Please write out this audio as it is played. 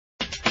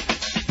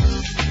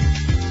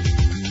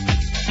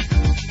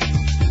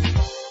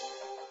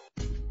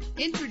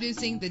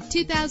Introducing the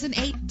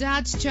 2008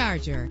 Dodge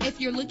Charger.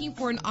 If you're looking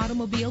for an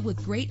automobile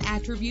with great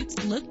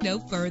attributes, look no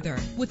further.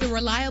 With a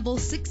reliable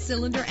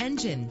 6-cylinder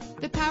engine,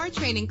 the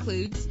powertrain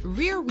includes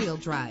rear-wheel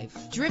drive,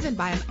 driven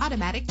by an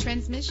automatic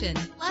transmission.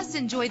 Plus,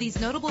 enjoy these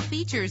notable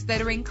features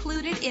that are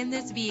included in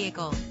this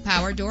vehicle: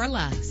 power door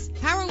locks,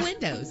 power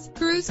windows,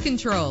 cruise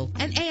control,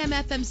 an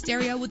AM/FM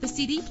stereo with a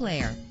CD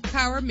player,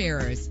 power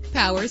mirrors,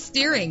 power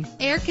steering,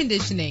 air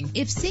conditioning.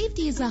 If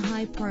safety is a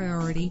high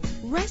priority,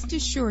 rest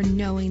assured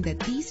knowing that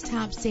these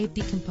top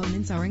safety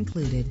components are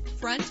included: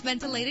 front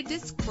ventilated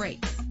disc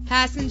brakes,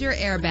 passenger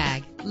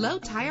airbag, low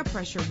tire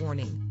pressure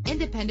warning,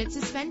 independent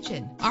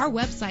suspension. Our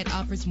website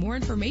offers more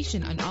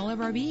information on all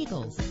of our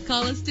vehicles.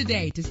 Call us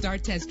today to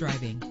start test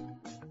driving.